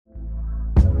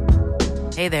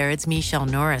Hey there, it's Michelle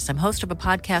Norris. I'm host of a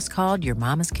podcast called Your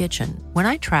Mama's Kitchen. When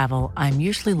I travel, I'm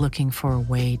usually looking for a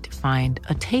way to find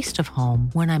a taste of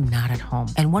home when I'm not at home.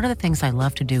 And one of the things I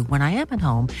love to do when I am at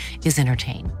home is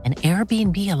entertain. And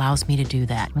Airbnb allows me to do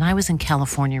that. When I was in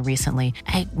California recently,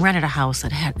 I rented a house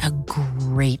that had a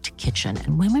great kitchen.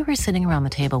 And when we were sitting around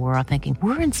the table, we were all thinking,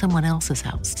 we're in someone else's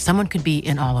house. Someone could be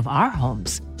in all of our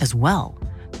homes as well.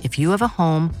 If you have a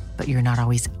home, but you're not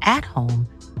always at home,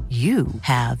 you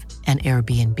have an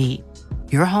Airbnb.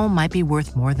 Your home might be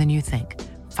worth more than you think.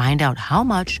 Find out how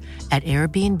much at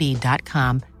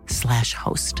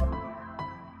airbnb.com/host.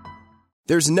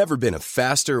 There's never been a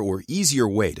faster or easier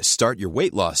way to start your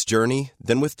weight loss journey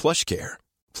than with PlushCare.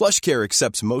 PlushCare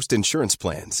accepts most insurance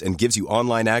plans and gives you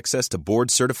online access to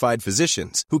board-certified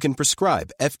physicians who can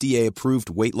prescribe FDA-approved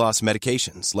weight loss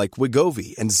medications like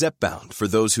Wegovy and Zepbound for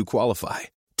those who qualify.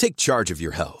 Take charge of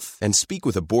your health and speak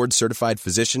with a board-certified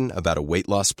physician about a weight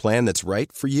loss plan that's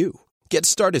right for you. Get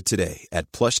started today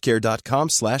at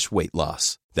plushcare.com/weight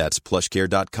loss. That's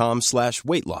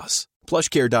plushcare.com/weight loss.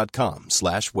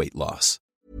 plushcare.com/weight loss.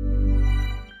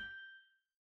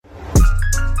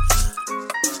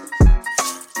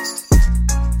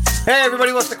 Hey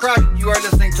everybody, what's the crack? You are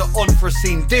listening to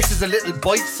Unforeseen. This is a little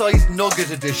bite-sized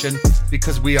nugget edition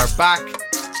because we are back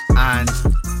and...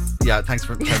 Yeah, thanks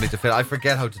for telling me to fade. I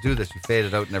forget how to do this. We fade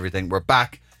it out and everything. We're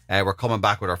back. We're coming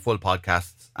back with our full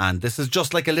podcasts, and this is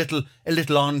just like a little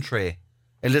entree,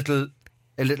 a little,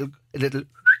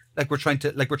 like we're trying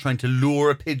to lure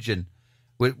a pigeon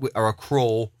or a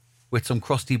crow with some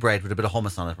crusty bread with a bit of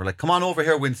hummus on it. We're like, come on over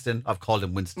here, Winston. I've called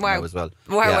him Winston now as well.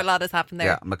 Wow, a lot has happened there.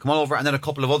 Yeah, I'm like, come on over, and then a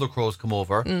couple of other crows come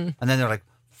over, and then they're like,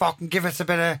 fucking give us a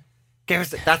bit of.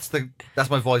 That's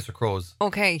my voice for crows.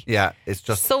 Okay. Yeah, it's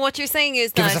just... So what you're saying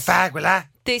is give that... us a fag, will I?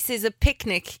 This is a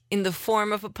picnic in the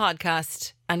form of a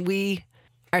podcast, and we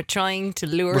are trying to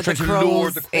lure the crows. We're trying to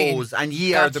lure the crows, and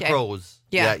ye are the crows.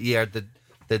 Yeah. Ye are the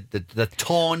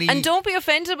tawny... And don't be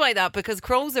offended by that, because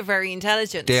crows are very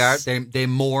intelligent. They are. They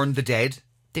mourn the dead.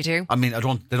 They do. I mean, they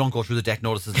don't go through the deck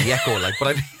notices the echo, like, but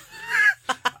I mean...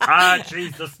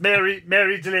 Jesus, Mary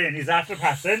Delaney's after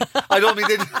passing. I don't mean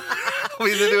they do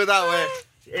it that way.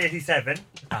 87.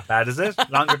 Not bad, is it?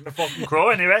 Longer than a fucking crow,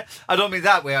 anyway. I don't mean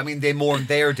that way. I mean they mourn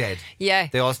their dead. Yeah.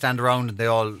 They all stand around and they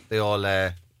all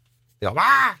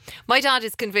My dad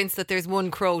is convinced that there's one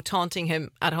crow taunting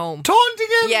him at home. Taunting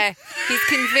him? Yeah. He's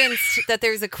convinced that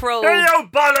there's a crow. Hey, you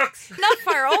bollocks! Not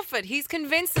far off it. He's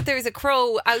convinced that there's a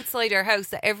crow outside our house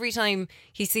that every time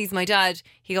he sees my dad,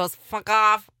 he goes, fuck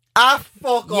off.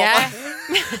 Fuck off. Yeah.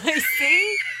 I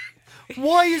see.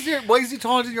 Why is he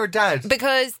taunting your dad?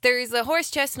 Because there's a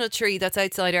horse chestnut tree that's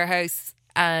outside our house,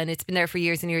 and it's been there for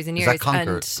years and years and years. Is that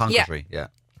Conker tree? Yeah.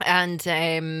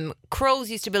 And crows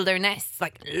used to build their nests,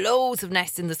 like loads of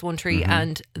nests in this one tree,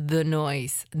 and the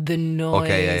noise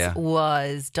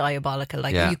was diabolical.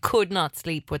 Like you could not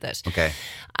sleep with it. Okay.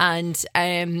 And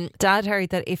Dad heard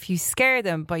that if you scare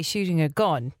them by shooting a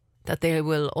gun, that they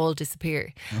will all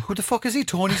disappear. Who the fuck is he?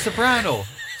 Tony Soprano.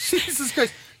 Jesus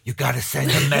Christ. You gotta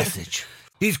send a message.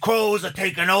 These crows are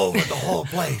taking over the whole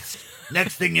place.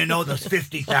 Next thing you know, there's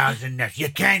 50,000 nests.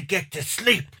 You can't get to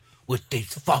sleep with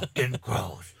these fucking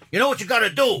crows. You know what you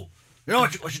gotta do? You know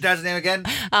what's your dad's name again?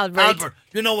 Albert.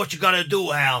 You know what you gotta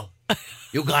do, Al?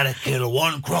 You gotta kill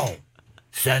one crow.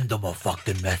 Send them a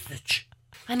fucking message.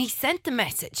 And he sent the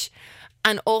message,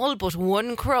 and all but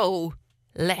one crow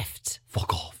left.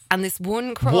 Fuck off. And this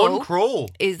one crow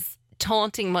is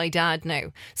taunting my dad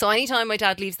now. So anytime my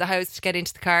dad leaves the house to get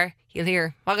into the car, he'll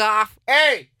hear, fuck off.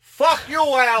 Hey, fuck you,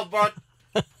 Albert.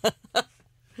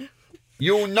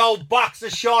 You no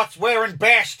boxer shorts wearing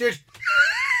bastard.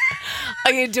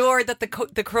 I adore that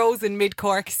the crows in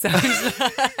mid-Cork sound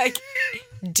like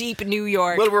deep New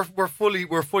York. Well, we're fully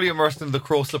immersed in the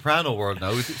Crow Soprano world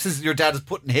now. Since your dad is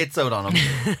putting hits out on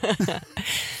him,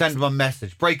 send him a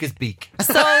message, break his beak.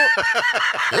 So,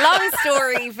 long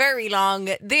story, very long.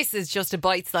 This is just a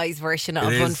bite-sized version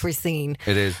of Unforeseen.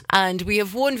 It is, and we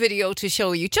have one video to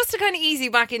show you, just to kind of ease you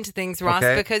back into things, Ross,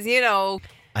 because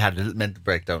I had a little mental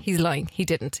breakdown. He's lying. He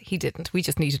didn't. We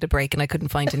just needed a break, and I couldn't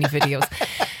find any videos.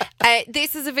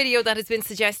 This is a video that has been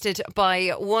suggested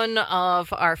by one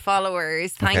of our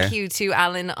followers. Thank you to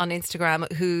Alan on Instagram,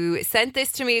 who sent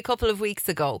this to me a couple of weeks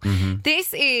ago.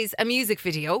 This is a music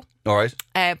video. All right.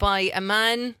 By a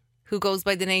man who goes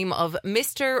by the name of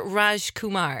Mr. Raj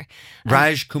Kumar.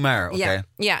 Raj Kumar, okay.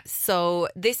 Yeah. So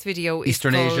this video is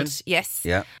Eastern called, Asian? Yes.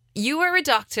 Yeah. You are a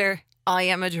doctor, I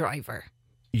am a driver.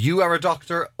 You are a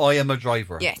doctor, I am a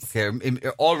driver. Yes. Okay.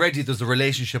 Already there's a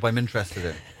relationship I'm interested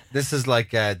in. This is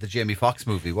like the Jamie Foxx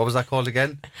movie. What was that called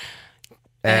again?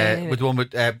 With the one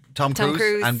with Tom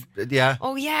Cruise. And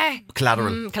Oh, yeah.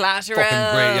 Collateral. Collateral.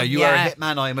 Fucking great. Yeah, you are a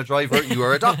hitman, I am a driver. You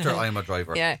are a doctor, I am a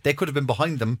driver. Yeah. They could have been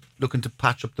behind them looking to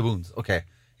patch up the wounds. Okay,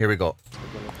 here we go.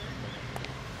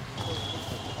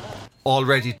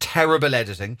 Already terrible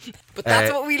editing. But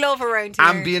that's what we love around here.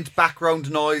 Ambient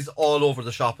background noise all over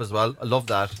the shop as well. I love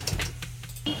that.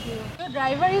 The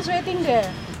driver is waiting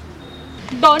there.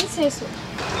 Don't say so.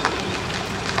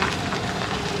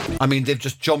 I mean, they've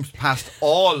just jumped past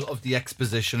all of the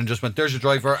exposition and just went, there's your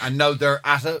driver, and now they're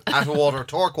at a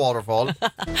torque waterfall.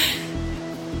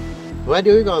 Where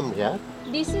do you come here?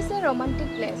 This is a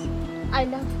romantic place. I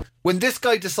love. When this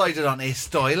guy decided on a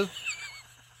style,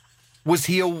 was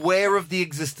he aware of the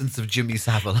existence of Jimmy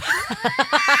Savile?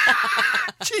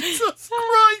 Jesus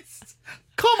Christ!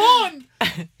 Come on!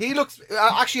 He looks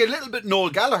actually a little bit Noel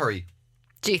Gallagher-y.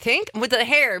 Do you think? With the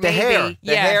hair, The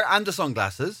maybe. hair and the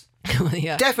sunglasses.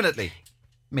 Yeah. Definitely.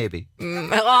 Maybe.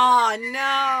 Oh,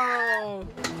 no.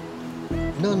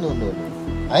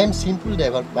 No. I am simple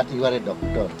driver, but you are a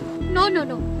doctor. No.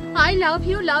 I love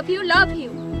you, love you, love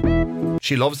you.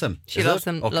 She loves him. She Is loves it?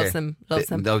 him, Okay. loves him, loves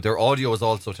him. No, their audio is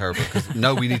also terrible because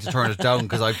now we need to turn it down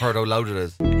because I've heard how loud it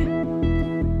is.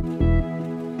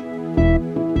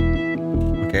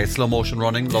 Okay, slow motion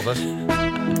running, love it.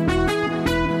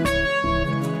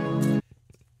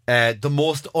 The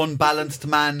most unbalanced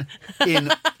man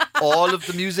in all of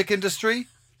the music industry.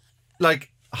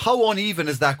 Like, how uneven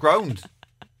is that ground?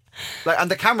 Like, and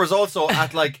the camera's also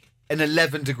at like an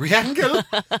 11-degree angle.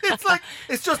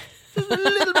 It's just a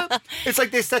little bit. It's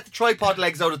like they set the tripod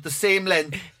legs out at the same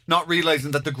length, not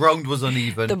realising that the ground was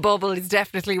uneven. The bubble is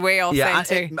definitely way off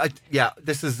centre.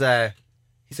 This is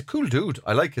he's a cool dude.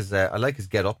 I like his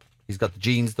get up. He's got the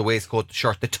jeans, the waistcoat, the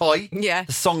shirt, the tie, the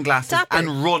sunglasses, Dapper.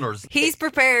 and runners. He's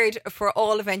prepared for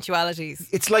all eventualities.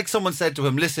 It's like someone said to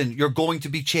him, listen, you're going to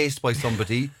be chased by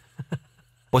somebody,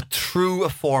 but through a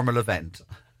formal event.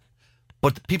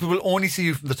 But people will only see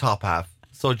you from the top half.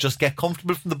 So just get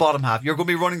comfortable from the bottom half. You're going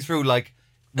to be running through like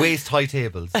waist-high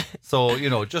tables. So,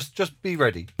 just be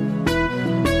ready.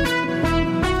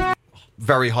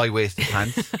 Very high-waisted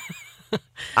pants.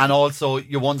 And also,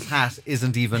 your one's hat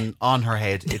isn't even on her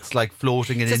head. It's like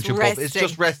floating an inch above. It's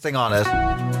just resting on it.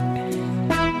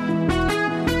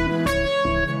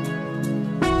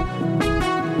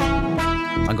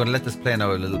 I'm going to let this play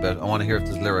now a little bit. I want to hear if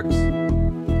there's lyrics.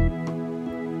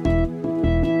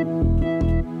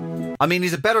 I mean,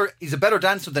 he's a better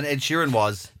dancer than Ed Sheeran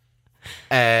was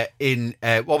in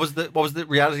what was the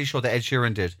reality show that Ed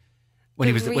Sheeran did when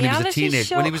he was a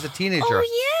teenager? When he was a teenager.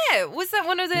 Oh yeah, was that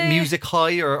one of the Music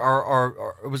High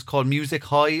or it was called Music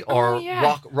High or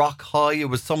Rock High? It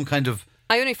was some kind of.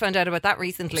 I only found out about that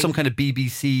recently. Some kind of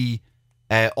BBC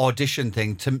audition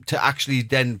thing to actually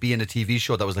then be in a TV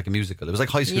show that was like a musical. It was like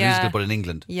High School Musical, but in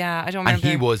England. Yeah, I don't remember.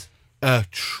 And he was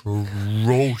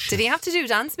atrocious. Did he have to do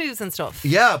dance moves and stuff?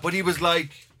 Yeah, but he was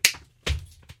like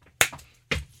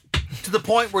to the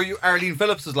point where Arlene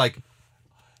Phillips was like,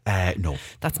 no,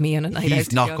 that's me on a night out.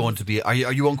 He's not going to be. Are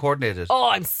you uncoordinated? Oh,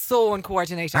 I'm so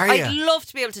uncoordinated. Are you? I'd love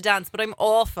to be able to dance, but I'm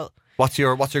awful. What's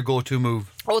your go-to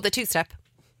move? Oh, the two-step.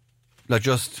 Like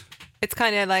just. It's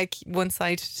kind of like one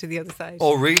side to the other side.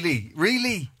 Oh, really?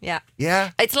 Really? Yeah.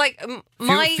 Yeah. It's like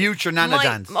my future Nana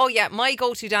dance. Oh yeah, my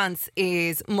go-to dance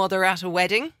is Mother at a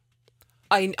Wedding.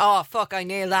 I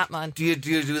nail that, man. Do you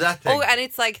do that thing? Oh, and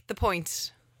it's like the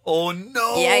point. Oh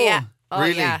no. Yeah. Oh,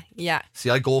 really? Yeah. See,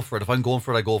 I go for it. If I'm going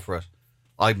for it, I go for it.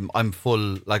 I'm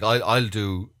full. Like I'll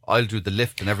do the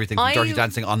lift and everything from Dirty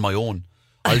Dancing on my own.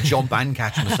 I'll jump and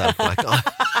catch myself.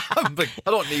 I'm like,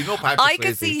 I don't need no Patrick I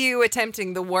could Swayze. see you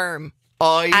attempting the worm.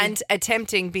 And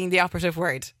attempting being the operative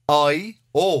word.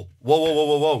 Whoa.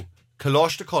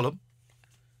 Kalash to Cullum,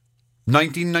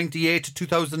 1998 to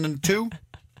 2002.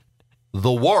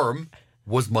 The worm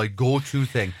was my go-to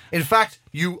thing. In fact,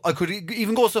 I could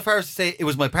even go so far as to say it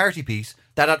was my party piece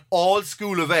that at all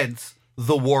school events,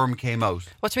 the worm came out.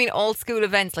 What do you mean all school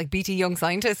events like BT Young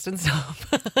Scientist and stuff?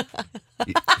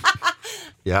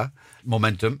 Yeah.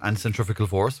 Momentum and centrifugal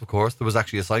force, of course. There was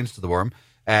actually a science to the worm.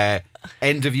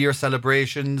 End of year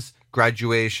celebrations,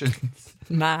 graduations,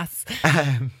 mass.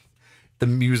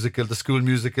 The school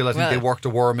musical. I think they worked a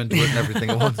worm into it and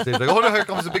everything at one stage. Like, oh no, here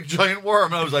comes a big giant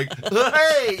worm. And I was like,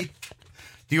 hey!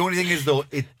 The only thing is though,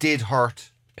 it did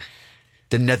hurt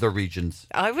the nether regions.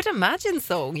 I would imagine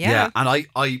so. Yeah. Yeah, and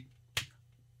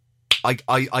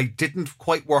I didn't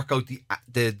quite work out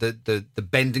the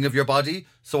bending of your body,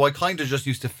 so I kind of just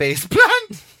used to face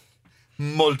plant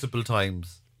multiple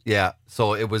times. Yeah,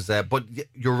 so it was, but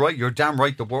you're right. You're damn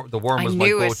right. The worm was my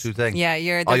go-to thing. Yeah,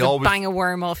 there's a bang of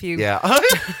worm off you. Yeah,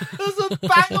 there's a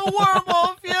bang of worm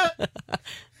off you.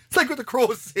 It's like with the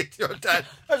crows say to your dad,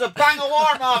 "There's a bang of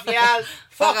worm off you, Al.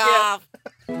 Fuck off."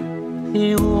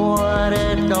 You are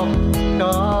a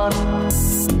doctor,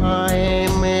 I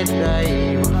am a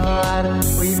driver.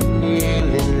 We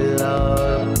feel in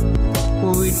love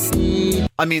with you.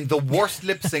 I mean, the worst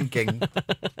lip syncing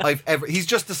I've ever. He's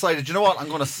just decided, you know what? I'm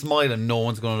going to smile and no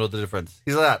one's going to know the difference.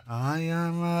 He's like that. I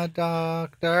am a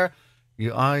doctor.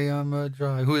 I am a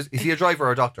driver. Is he a driver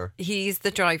or a doctor? He's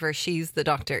the driver. She's the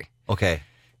doctor. Okay.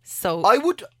 So I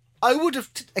would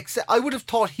have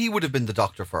thought he would have been the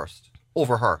doctor first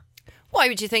over her. why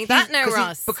would you think that now,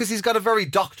 Ross? Because he's got a very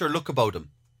doctor look about him.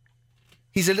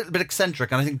 He's a little bit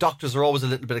eccentric, and I think doctors are always a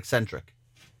little bit eccentric.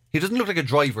 He doesn't look like a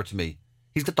driver to me.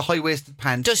 He's got the high-waisted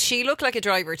pants. Does she look like a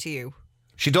driver to you?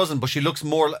 She doesn't, but she looks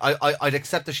more. I'd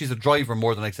accept that she's a driver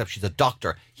more than I accept she's a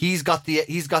doctor. He's got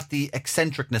the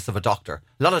eccentricness of a doctor.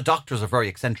 A lot of doctors are very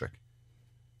eccentric.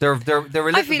 They're a little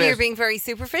bit. I feel you're being very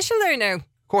superficial there now.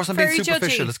 Of course, I'm very being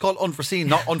superficial. judgy. It's called unforeseen,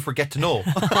 not unforget to know.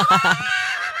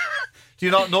 Do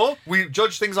you not know? We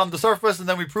judge things on the surface and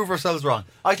then we prove ourselves wrong.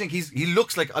 I think he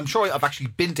looks like. I'm sure I've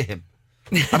actually been to him.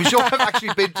 I'm sure I've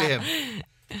actually been to him.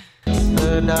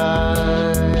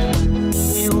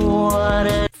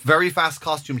 Very fast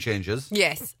costume changes.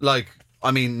 Yes. Like,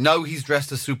 I mean, now he's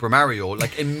dressed as Super Mario,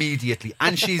 like immediately.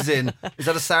 And she's in, is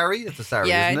that a sari? It's a sari,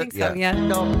 Yeah, isn't I it? think so, yeah.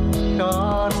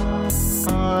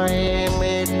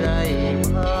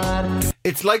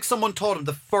 It's like someone taught him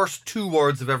the first two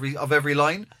words of every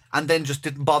line and then just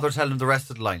didn't bother telling him the rest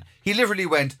of the line. He literally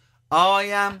went, I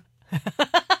am,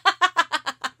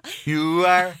 you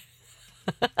are.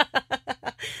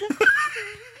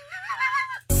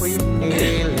 We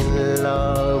feel in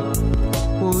love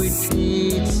with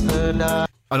each other.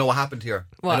 I know what happened here.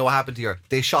 What? I know what happened here.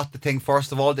 They shot the thing,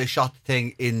 first of all, they shot the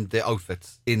thing in the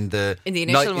outfits. In the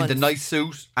initial in the ones. nice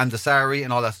suit and the sari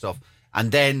and all that stuff.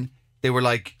 And then they were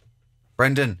like,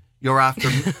 Brendan, you're after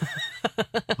me.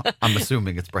 I'm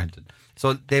assuming it's Brendan.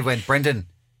 So they went, Brendan,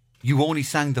 you only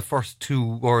sang the first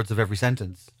two words of every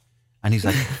sentence. And he's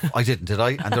like, I didn't, did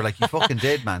I? And they're like, you fucking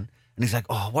did, man. And he's like,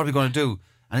 oh, what are we going to do?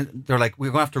 And they're like, we're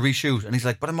going to have to reshoot. And he's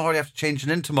like, but I'm already after changing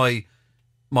into my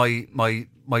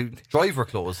driver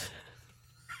clothes.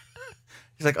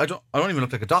 He's like, I don't even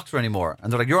look like a doctor anymore.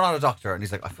 And they're like, you're not a doctor. And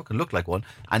he's like, I fucking look like one.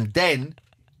 And then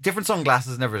different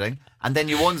sunglasses and everything. And then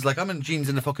one's like, I'm in jeans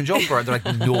and a fucking jumper. And they're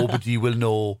like, nobody will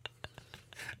know.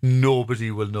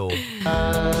 Nobody will know. You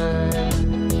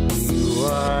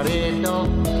are a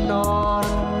doctor,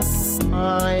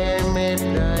 I am a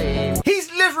driver. He's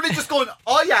literally just going,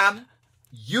 I am,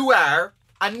 you are,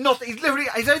 and nothing. He's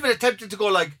not even attempting to go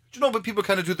like, do you know when people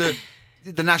kind of do the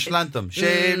national anthem?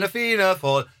 Shayna Fina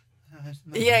fall.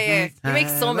 Yeah. You make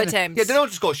some attempts. Yeah, they don't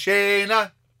just go,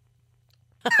 Shayna.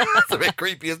 That's a bit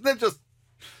creepy, isn't it? Just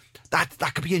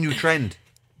that could be a new trend.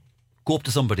 Go up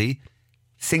to somebody,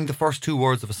 sing the first two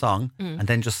words of a song, and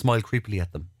then just smile creepily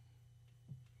at them.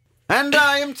 And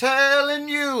I am telling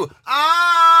you,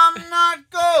 I'm not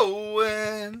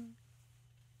going.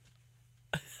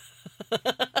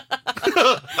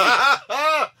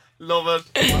 Love it.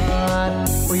 But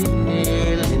we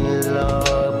feel in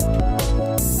love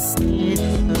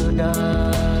with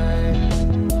other.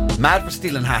 Mad for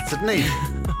stealing hats, isn't he?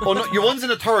 Oh no, your one's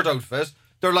in a third outfit.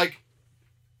 They're like,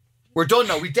 we're done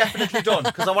now. We definitely done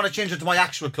because I want to change it to my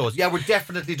actual clothes. Yeah, we're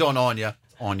definitely done on you,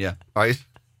 right?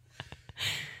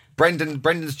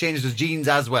 Brendan's changed his jeans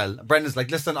as well. Brendan's like,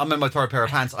 listen, I'm in my third pair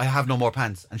of pants. I have no more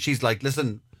pants. And she's like,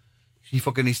 listen, he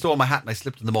stole my hat and I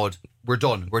slipped in the mud. We're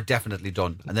done. We're definitely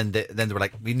done. And then they were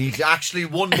like, we need actually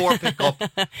one more pickup.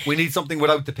 We need something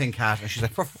without the pink hat. And she's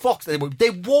like, for fuck's sake,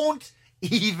 they won't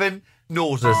even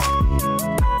notice.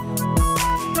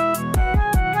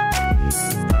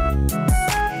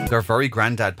 They're very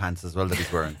granddad pants as well that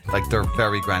he's wearing. Like, they're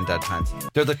very granddad pants.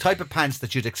 They're the type of pants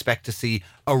that you'd expect to see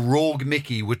a rogue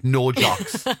Mickey with no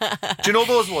jocks. Do you know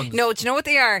those ones? No, do you know what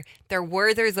they are? They're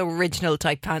Werther's original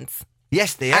type pants.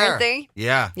 Yes, they are. Aren't they?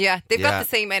 Yeah. Yeah, they've got the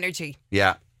same energy.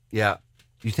 Yeah.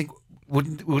 You think,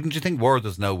 wouldn't you think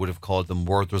Werther's now would have called them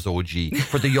Werther's OG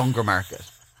for the younger market?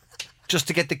 Just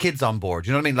to get the kids on board.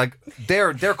 You know what I mean? Like,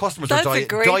 their customers That's are a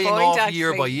great dying point, off actually.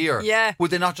 year by year. Yeah.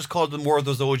 Would they not just call them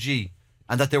Werther's OG?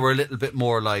 And that they were a little bit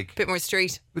more like... Bit more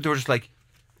street. They were just like,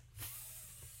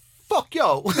 fuck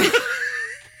yo. Do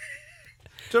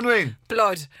you know what I mean?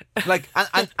 Blood. Like,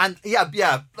 and yeah,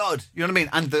 blood. You know what I mean?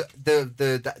 And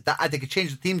they could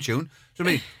change the theme tune. Do you know what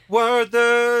I mean?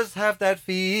 Werther's have that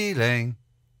feeling.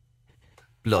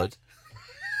 Blood.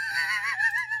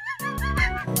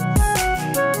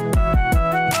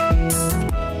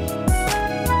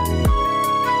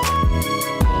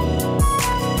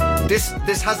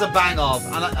 This has a bang of,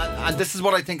 and this is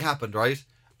what I think happened, right?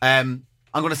 I'm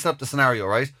going to set up the scenario,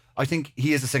 right? I think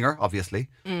he is a singer, obviously,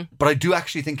 but I do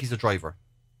actually think he's a driver.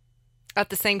 At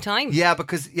the same time? Yeah,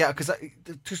 because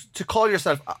to call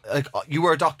yourself like you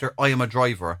were a doctor, I am a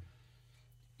driver.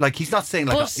 Like he's not saying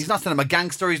he's not saying I'm a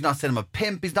gangster. He's not saying I'm a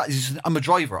pimp. He's just, I'm a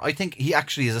driver. I think he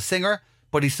actually is a singer,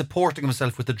 but he's supporting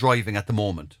himself with the driving at the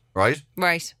moment, right?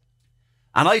 Right.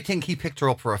 And I think he picked her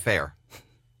up for a fare.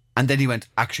 And then he went,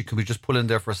 actually, can we just pull in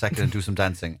there for a second and do some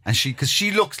dancing? And because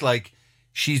she looks like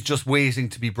she's just waiting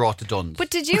to be brought to Duns. But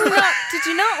did you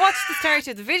not watch the start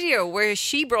of the video where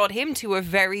she brought him to a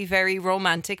very, very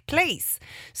romantic place?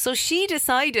 So she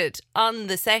decided on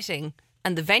the setting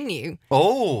and the venue.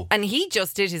 Oh. And he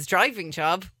just did his driving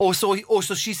job. So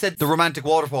she said the romantic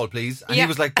waterfall, please. And he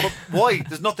was like, but why?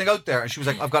 There's nothing out there. And she was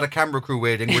like, I've got a camera crew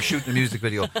waiting. We're shooting a music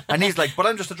video. And he's like, but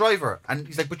I'm just a driver. And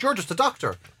he's like, but you're just a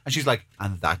doctor. And she's like,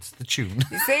 and that's the tune.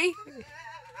 You see?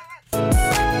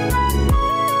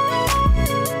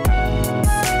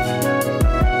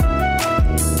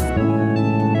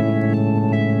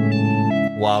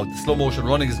 Wow, the slow motion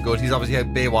running is good. He's obviously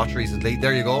had Baywatch recently.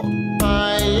 There you go.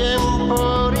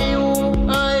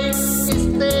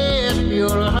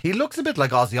 He looks a bit like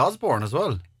Ozzy Osbourne as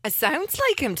well. It sounds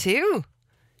like him too.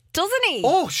 Doesn't he?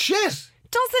 Oh, shit.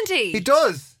 Doesn't he? He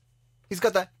does. He's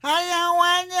got that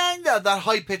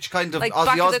high-pitched kind of like Ozzy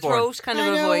back Osbourne. of the throat kind of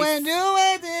a voice.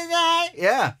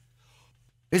 Yeah.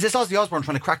 Is this Ozzy Osbourne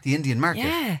trying to crack the Indian market?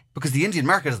 Yeah. Because the Indian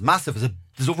market is massive.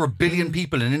 There's over 1 billion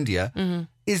people in India. Mm-hmm.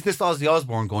 Is this Ozzy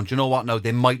Osbourne going, do you know what now?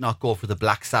 They might not go for the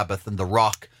Black Sabbath and the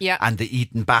rock and the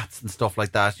eating bats and stuff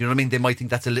like that. You know what I mean? They might think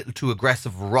that's a little too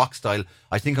aggressive of a rock style.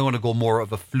 I think I'm going to go more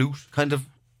of a flute, kind of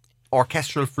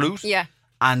orchestral flute. Yeah.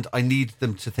 And I need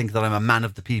them to think that I'm a man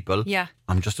of the people. Yeah.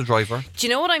 I'm just a driver. Do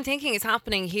you know what I'm thinking is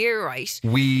happening here, right?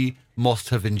 We must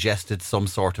have ingested some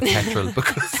sort of petrol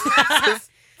because this is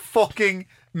fucking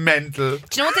mental. Do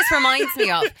you know what this reminds me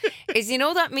of? Is you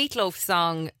know that Meatloaf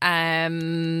song? I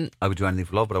would do anything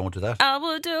for love, but I won't do that. I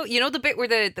will do. You know the bit where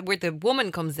the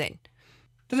woman comes in.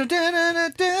 In this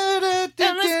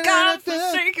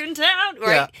godforsaken town,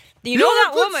 right? Yeah. You know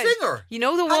that You're a woman. good singer. You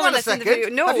know the Hang woman on a that's in the second.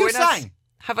 video. No, have you we're not. sang?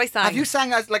 Have I sang? Have you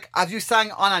sang have you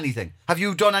sang on anything? Have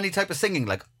you done any type of singing,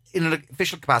 like in an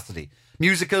official capacity?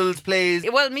 Musicals, plays?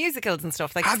 Well, musicals and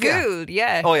stuff like Have school,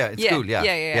 yeah. Oh yeah, it's school, yeah.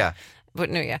 Yeah. But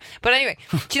no, yeah. But anyway,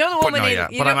 do you know the woman?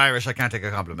 I'm Irish. I can't take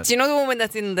a compliment. Do you know the woman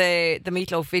that's in the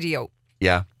Meatloaf video?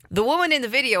 Yeah. The woman in the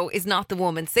video is not the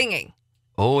woman singing.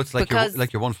 Oh, it's like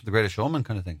your one from The Greatest Showman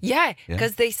kind of thing. Yeah,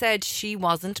 because they said she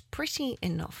wasn't pretty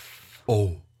enough.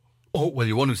 Oh, well,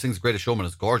 your one who sings The Greatest Showman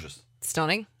is gorgeous.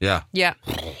 Stunning. Yeah. Yeah.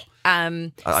 I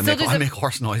make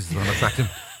horse noises when I'm attracting.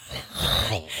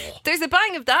 There's a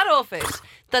bang of that off it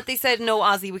that they said, no,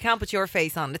 Ozzy, we can't put your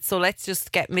face on it, so let's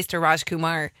just get Mr. Raj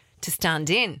Kumar to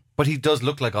stand in. But he does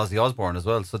look like Ozzy Osbourne as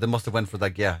well, so they must have went for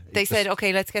that. Yeah, they said,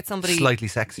 okay, let's get somebody slightly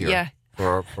sexier. Yeah.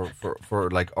 For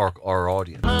like our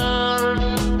audience.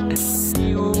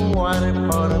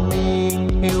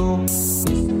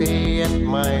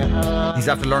 He's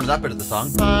after learning that bit of the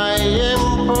song.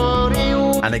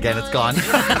 And again, it's gone.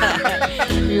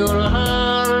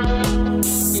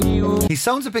 He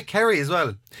sounds a bit Kerry as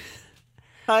well.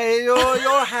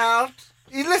 Your heart.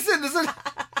 Listen, there's a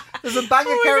bang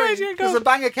of Kerry. There's a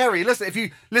bang of Kerry. Listen, if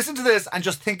you listen to this and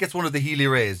just think it's one of the Healy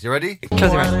Rays, you ready?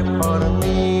 Close your eyes.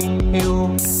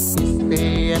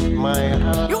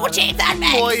 You achieved that,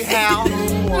 man. Boy, hell.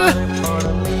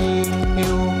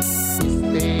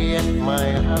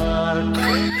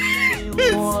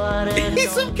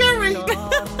 He's some Kerry.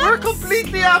 We're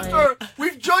completely after.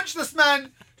 We've judged this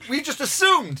man. We just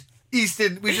assumed East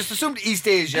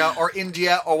Asia or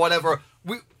India or whatever.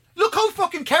 Look how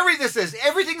fucking Kerry this is.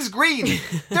 Everything's green.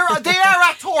 They are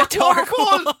at Torque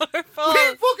Waterfall. We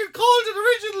fucking called it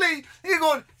originally. You're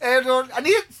going, and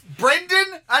it's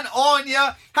Brendan and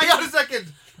Anya. Hang on a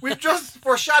second. We've just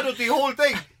foreshadowed the whole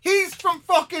thing. He's from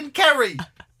fucking Kerry.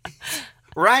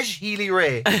 Raj Healy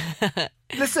Ray.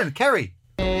 Listen, Kerry.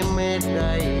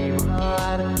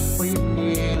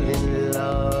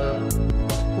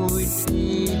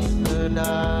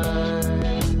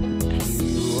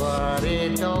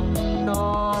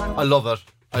 I love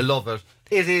it.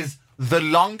 It is the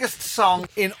longest song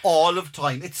in all of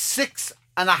time. It's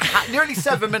nearly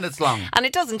 7 minutes long. And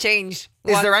it doesn't change.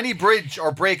 Is there any bridge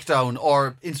or breakdown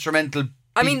or instrumental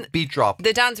beat drop?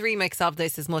 The dance remix of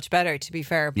this is much better, to be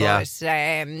fair, but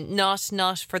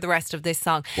not for the rest of this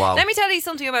song. Wow. Let me tell you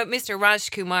something about Mr.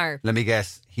 Raj Kumar. Let me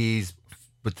guess. He's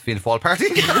with the Fianna Fáil party.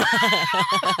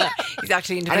 He's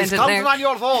actually independent and he's counting on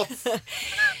your votes.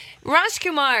 Raj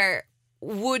Kumar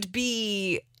would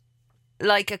be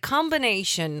like a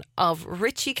combination of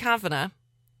Richie Kavanagh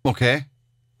Okay.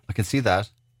 I can see that.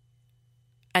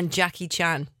 and Jackie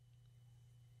Chan.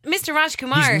 Mr.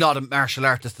 Rajkumar. He's not a martial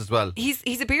artist as well.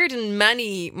 He's appeared in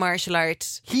many martial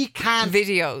art He can't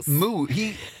videos. move.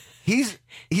 He's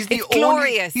the It's only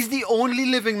glorious. he's the only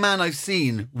living man I've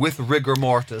seen with rigor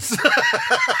mortis.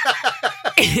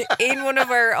 In one of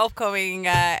our upcoming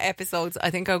episodes, I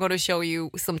think I'm going to show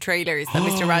you some trailers that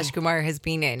Mr. Rajkumar has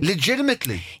been in.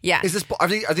 Legitimately. Yeah. Is this are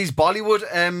these Bollywood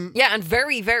Yeah, and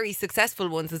very, very successful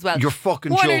ones as well. You're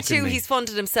fucking One or joking two me. he's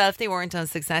funded himself. They weren't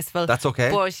unsuccessful. That's okay.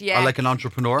 But yeah. I like an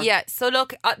entrepreneur. Yeah, so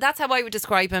look, that's how I would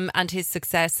describe him and his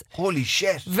success. Holy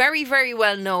shit. Very, very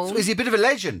well known. So is he a bit of a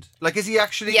legend? Like is he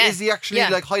actually Yeah.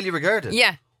 like highly regarded?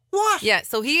 Yeah. What? Yeah,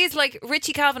 so he is like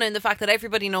Richie Kavanagh in the fact that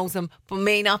everybody knows him but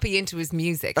may not be into his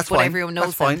music. That's but fine. everyone knows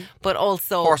That's fine. him. But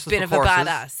also Horses a bit for of a courses.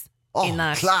 badass Oh, in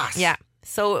that. class. Yeah.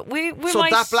 So we So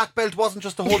might... that black belt wasn't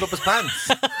just to hold up his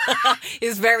pants.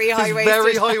 is very His high-waisted.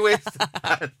 very high-waisted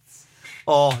pants.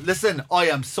 Oh, listen, I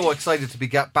am so excited to be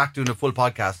back doing a full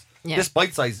podcast. Yeah. This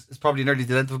bite size is probably nearly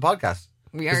the length of a podcast.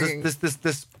 We 'Cause are-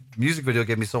 This music video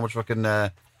gave me so much fucking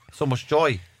so much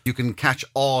joy. You can catch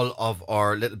all of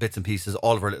our little bits and pieces,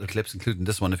 all of our little clips, including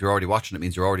this one. If you're already watching, it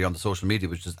means you're already on the social media,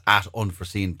 which is at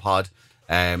unforeseenpod.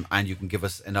 And you can give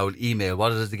us an old email.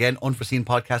 What is it again?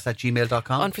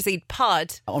 unforeseenpodcast@gmail.com.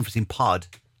 Unforeseenpod unforeseenpod.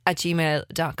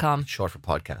 @gmail.com. Short for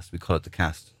podcast. We call it the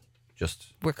cast. Just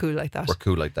We're cool like that. we're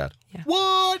cool like that. Yeah.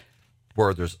 What?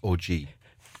 Werther's OG.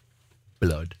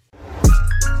 Blood.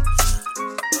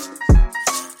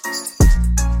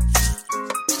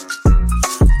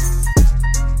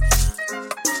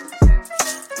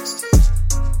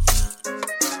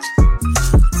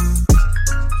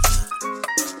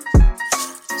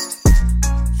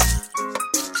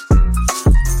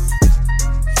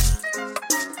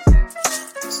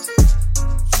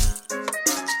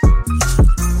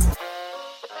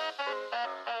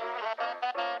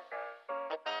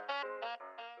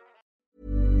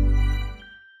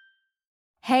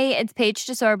 Hey, it's Paige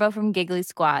DeSorbo from Giggly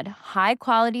Squad. High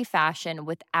quality fashion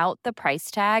without the price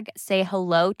tag. Say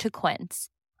hello to Quince.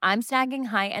 I'm snagging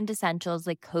high-end essentials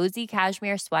like cozy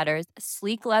cashmere sweaters,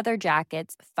 sleek leather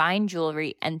jackets, fine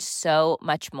jewelry, and so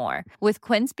much more. With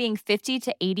Quince being 50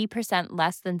 to 80%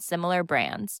 less than similar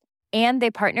brands. And they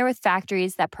partner with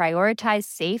factories that prioritize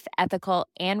safe, ethical,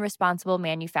 and responsible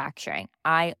manufacturing.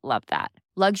 I love that.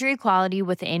 Luxury quality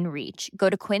within reach. Go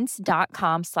to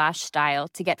quince.com/style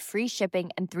to get free shipping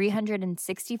and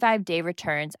 365-day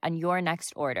returns on your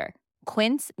next order.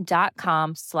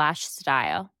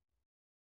 Quince.com/style.